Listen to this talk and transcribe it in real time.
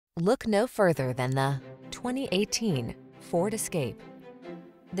Look no further than the 2018 Ford Escape.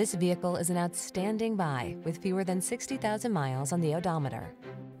 This vehicle is an outstanding buy with fewer than 60,000 miles on the odometer.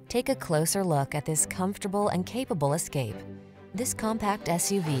 Take a closer look at this comfortable and capable Escape. This compact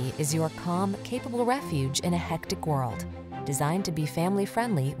SUV is your calm, capable refuge in a hectic world. Designed to be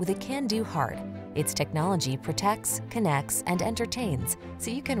family-friendly with a can-do heart, its technology protects, connects, and entertains,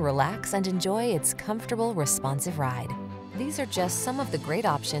 so you can relax and enjoy its comfortable, responsive ride. These are just some of the great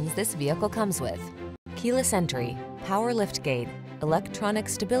options this vehicle comes with: keyless entry, power liftgate, electronic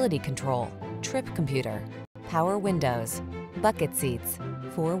stability control, trip computer, power windows, bucket seats,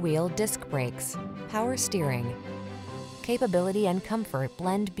 four-wheel disc brakes, power steering. Capability and comfort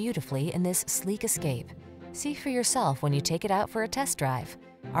blend beautifully in this sleek Escape. See for yourself when you take it out for a test drive.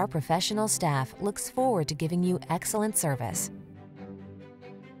 Our professional staff looks forward to giving you excellent service.